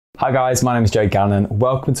Hi guys, my name is Joe Gannon.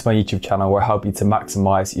 Welcome to my YouTube channel where I help you to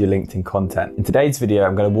maximize your LinkedIn content. In today's video,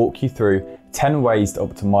 I'm going to walk you through 10 ways to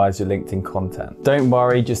optimize your LinkedIn content. Don't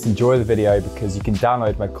worry, just enjoy the video because you can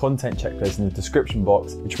download my content checklist in the description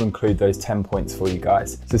box, which will include those 10 points for you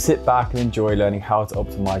guys. So sit back and enjoy learning how to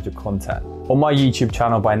optimize your content. On my YouTube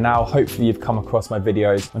channel by now, hopefully you've come across my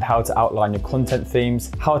videos on how to outline your content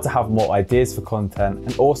themes, how to have more ideas for content,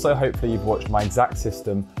 and also hopefully you've watched my exact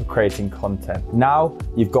system for creating content. Now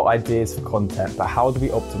you've got ideas for content, but how do we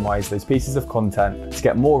optimize those pieces of content to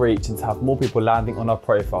get more reach and to have more people landing on our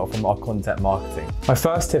profile from our content marketing? My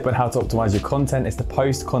first tip on how to optimize your content is to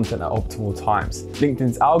post content at optimal times.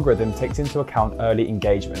 LinkedIn's algorithm takes into account early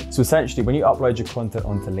engagement. So essentially, when you upload your content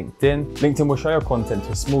onto LinkedIn, LinkedIn will show your content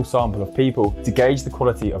to a small sample of people to gauge the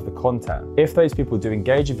quality of the content. If those people do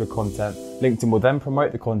engage with your content, LinkedIn will then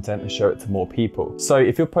promote the content and show it to more people. So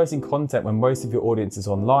if you're posting content when most of your audience is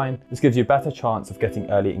online, this gives you a better chance of getting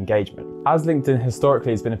early engagement. As LinkedIn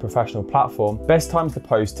historically has been a professional platform, best times to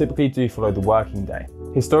post typically do follow the working day.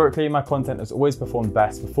 Historically, my content has always performed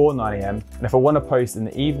best before 9 AM, and if I want to post in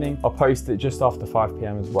the evening, I'll post it just after 5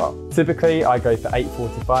 PM as well. Typically, I go for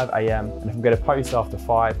 8:45 AM, and if I'm going to post after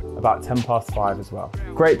 5, about 10 past 5 as well.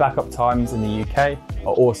 Great backup times in the UK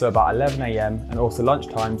are also about 11 AM, and also lunch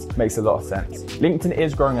times makes a lot of sense. LinkedIn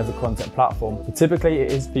is growing as a content platform, but typically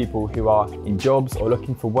it is people who are in jobs or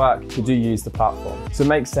looking for work who do use the platform. So it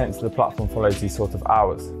makes sense that the platform follows these sort of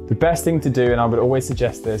hours. The best thing to do, and I would always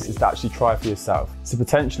suggest this, is to actually try for yourself. So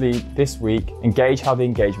potentially this week, engage how the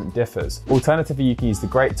engagement differs. Alternatively, you can use the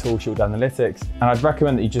great tool Shield Analytics, and I'd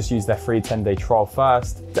recommend that you just use their free 10-day trial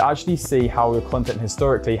first to actually see how your content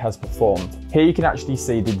historically has performed. Here you can actually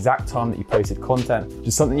see the exact time that you posted content, which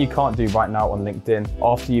is something you can't do right now on LinkedIn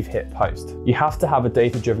after you've hit post. You have to have a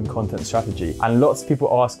data-driven content strategy, and lots of people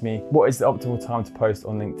ask me, what is the optimal time to post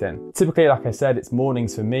on LinkedIn? Typically, like I said, it's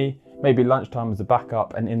mornings for me, maybe lunchtime as a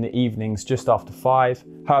backup, and in the evenings just after 5.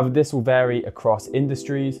 However, this will vary across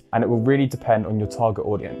industries and it will really depend on your target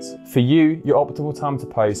audience. For you, your optimal time to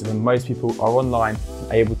post is when most people are online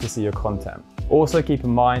and able to see your content. Also keep in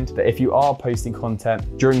mind that if you are posting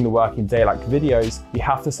content during the working day like videos, you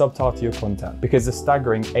have to subtitle your content because a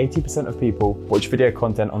staggering 80% of people watch video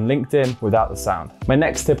content on LinkedIn without the sound. My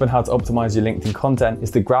next tip on how to optimize your LinkedIn content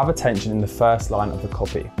is to grab attention in the first line of the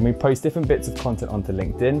copy. When we post different bits of content onto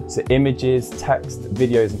LinkedIn, so images, text,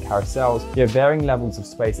 videos, and carousels, you have varying levels of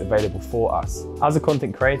space available for us. As a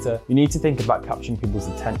content creator, you need to think about capturing people's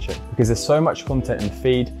attention because there's so much content in the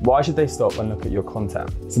feed. Why should they stop and look at your content?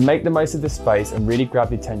 So make the most of this space and really grab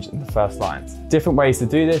the attention in the first lines. Different ways to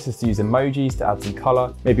do this is to use emojis to add some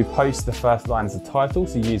color, maybe post the first line as a title,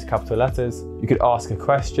 so use capital letters. You could ask a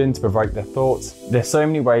question to provoke their thoughts. There's so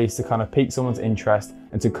many ways to kind of pique someone's interest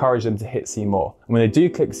and to encourage them to hit see more. And when they do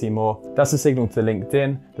click see more, that's a signal to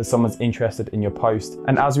LinkedIn that someone's interested in your post.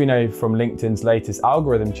 And as we know from LinkedIn's latest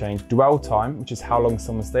algorithm change, dwell time, which is how long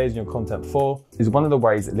someone stays in your content for, is one of the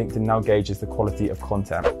ways that LinkedIn now gauges the quality of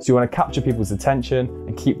content. So you want to capture people's attention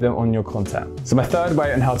and keep them on your content. So my third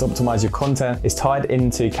way on how to optimize your content is tied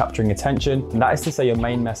into capturing attention, and that is to say your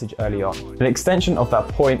main message early on. An extension of that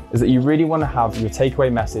point is that you really want to have your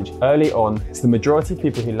takeaway message early on, so the majority of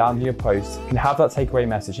people who land on your posts can have that takeaway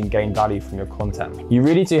message and gain value from your content. You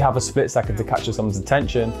really do have a split second to capture someone's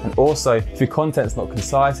attention, and also if your content's not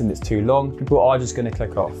concise and it's too long, people are just going to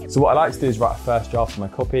click off. So what I like to do is write a first draft of my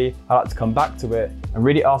copy. I like to come back to it and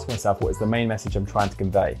really ask myself what is the main message I'm trying to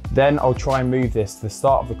convey. Then I'll try and move this to the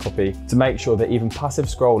start of the copy to make sure that even passive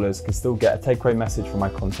scrollers can still get a takeaway message from my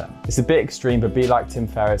content. It's a bit extreme, but be like Tim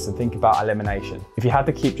Ferriss and think about elimination. If you had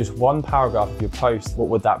to keep just one paragraph of your post, what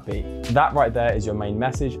would that be? That right there is your main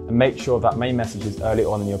message, and make sure that main message is early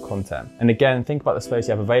on in your content. And again, think about the space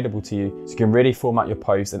you have available to you so you can really format your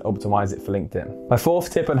post and optimize it for LinkedIn. My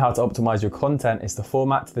fourth tip on how to optimize your content is to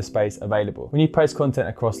format to the space available. When you post content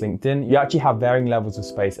across LinkedIn, you actually have varying levels of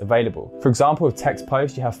space available. For example, with text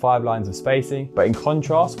posts, you have 5 lines of spacing, but in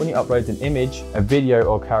contrast, when you upload an image, a video,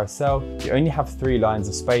 or carousel, you only have 3 lines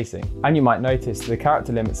of spacing. And you might notice the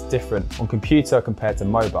character limit's different on computer compared to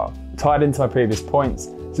mobile. Tied into my previous points,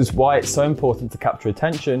 this is why it's so important to capture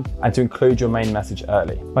attention and to include your main message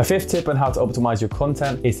early. My fifth tip on how to optimize your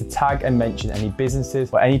content is to tag and mention any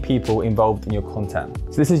businesses or any people involved in your content.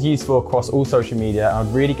 So this is useful across all social media, and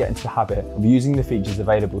I'd really get into the habit of using the features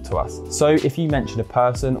available to us. So if you mention a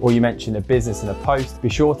person or you mention a business in a post, be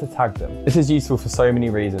sure to tag them. This is useful for so many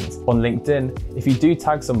reasons. On LinkedIn, if you do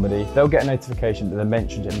tag somebody, they'll get a notification that they're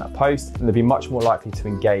mentioned in that post, and they'll be much more likely to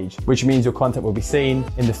engage, which means your content will be seen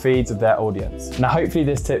in the feeds of their audience. Now, hopefully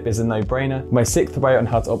this this tip is a no-brainer. My sixth way on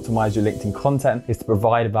how to optimize your LinkedIn content is to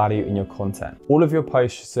provide value in your content. All of your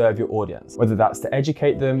posts should serve your audience, whether that's to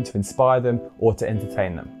educate them, to inspire them, or to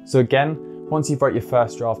entertain them. So again, once you've wrote your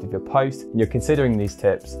first draft of your post and you're considering these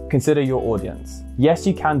tips, consider your audience. Yes,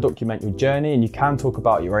 you can document your journey and you can talk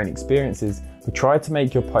about your own experiences, but try to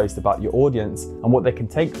make your post about your audience and what they can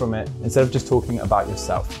take from it instead of just talking about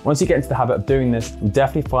yourself. Once you get into the habit of doing this, you'll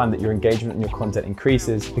definitely find that your engagement in your content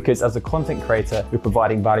increases, because as a content creator, you're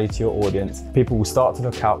providing value to your audience. People will start to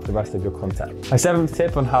look out for the rest of your content. My seventh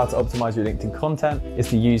tip on how to optimize your LinkedIn content is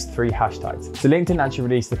to use 3 hashtags. So LinkedIn actually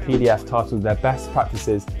released a PDF titled their best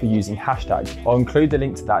practices for using hashtags. I'll include the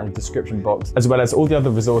link to that in the description box, as well as all the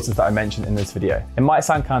other resources that I mentioned in this video. It might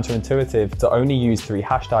sound counterintuitive to only use 3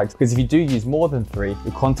 hashtags, because if you do use more than 3,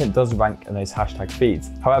 your content does rank in those hashtag feeds.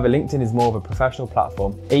 However, LinkedIn is more of a professional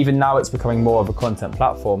platform. Even now it's becoming more of a content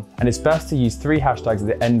platform, and it's best to use 3 hashtags at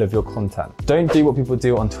the end of your content. Don't do what people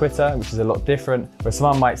do on Twitter, which is a lot different, where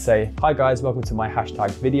someone might say, "Hi guys, welcome to my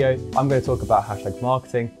hashtag video. I'm going to talk about hashtag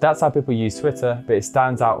marketing." That's how people use Twitter, but it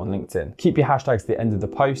stands out on LinkedIn. Keep your hashtags at the end of the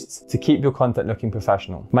posts to keep your content looking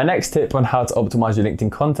professional. My next tip on how to optimize your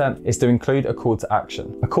LinkedIn content is to include a call to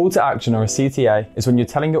action. A call to action, or a CTA, is when you're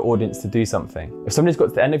telling your audience to do something. If somebody's got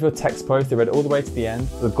to the end of your text post, they read it all the way to the end,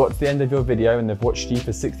 they've got to the end of your video and they've watched you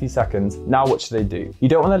for 60 seconds, now what should they do? You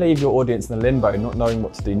don't want to leave your audience in a limbo, not knowing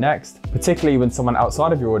what to do next, particularly when someone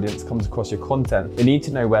outside of your audience comes across your content. They need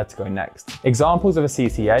to know where to go next. Examples of a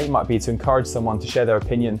CTA might be to encourage someone to share their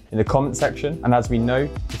opinion in the comment section, and as we know,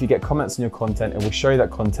 if you get comments on your content, it will show that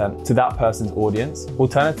content to that person's audience.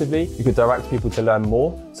 Alternatively, you could direct people to learn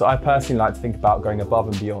more. So I personally like to think about going above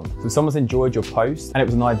and beyond. So if someone's enjoyed your post and it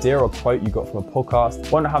was an idea or a quote you got from a podcast,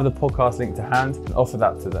 why not have the podcast link to hand and offer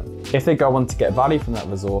that to them? If they go on to get value from that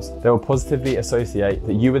resource, they will positively associate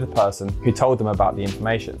that you were the person who told them about the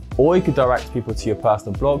information. Or you could direct people to your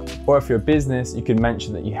personal blog, or if you're a business, you could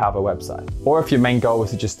mention that you have a website. Or if your main goal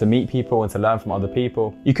was just to meet people and to learn from other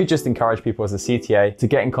people, you could just encourage people as a CTA to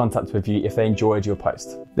get in contact with you if they enjoyed your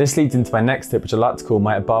post. This leads into my next tip, which I like to call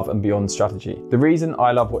my above and beyond strategy. The reason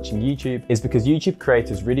I love watching YouTube is because YouTube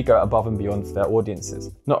creators really go above and beyond for their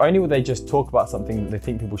audiences. Not only will they just talk about something that they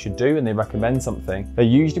think people should do and they recommend something, they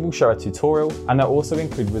usually will show a tutorial, and they'll also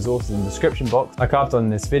include resources in the description box, like I've done in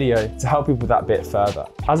this video, to help people that bit further.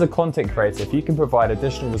 As a content creator, if you can provide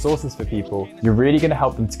additional resources for people, you're really going to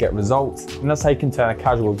help them to get results, and that's how you can turn a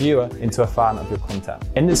casual viewer into a fan of your content.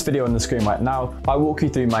 In this video on the screen right now, I walk you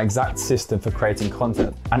through my exact system for creating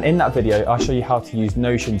content, and in that video I show you how to use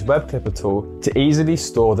Notion's web clipper tool to easily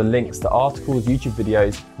store the links to articles, YouTube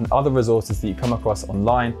videos, and other resources that you come across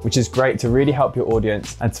online, which is great to really help your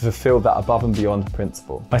audience and to fulfill that above and beyond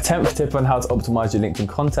principle. My 10th tip on how to optimize your LinkedIn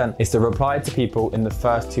content is to reply to people in the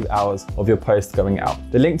first 2 hours of your post going out.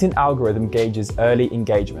 The LinkedIn algorithm gauges early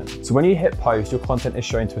engagement. So when you hit post, your content is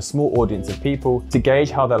shown to a small audience of people to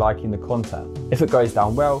gauge how they're liking the content. If it goes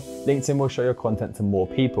down well, LinkedIn will show your content to more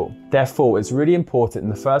people. Therefore, it's really important in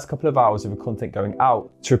the first couple of hours of your content going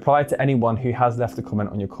out to reply to anyone who has left a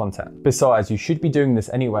comment on your content. Besides, you should be doing this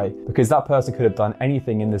anyway, because that person could have done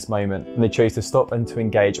anything in this moment and they chose to stop and to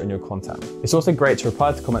engage on your content. It's also great to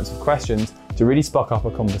reply to comments with questions to really spark up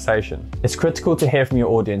a conversation. It's critical to hear from your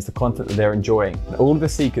audience the content that they're enjoying, and all of the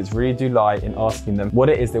secrets really do lie in asking them what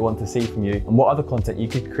it is they want to see from you and what other content you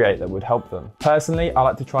could create that would help them. Personally, I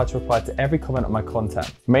like to try to reply to every comment on my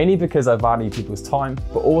content, mainly because I value people's time,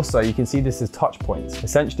 but also you can see this as touch points,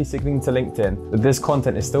 essentially signaling to LinkedIn that this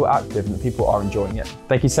content is still active and that people are enjoying it.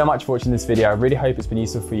 Thank you so much for watching this video. I really hope it's been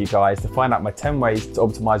useful for you guys to find out my 10 ways to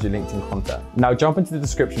optimize your LinkedIn content. Now jump into the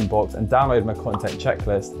description box and download my content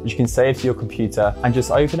checklist, which you can save to your computer and just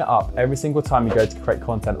open it up every single time you go to create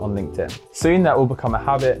content on LinkedIn. Soon that will become a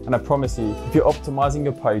habit, and I promise you, if you're optimizing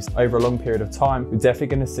your posts over a long period of time, you're definitely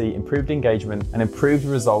going to see improved engagement and improved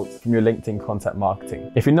results from your LinkedIn content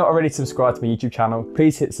marketing. If you're not already subscribed to my YouTube channel,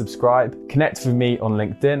 please hit subscribe, connect with me on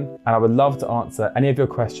LinkedIn, and I would love to answer any of your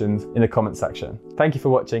questions in the comment section. Thank you for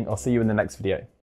watching. I'll see you in the next video.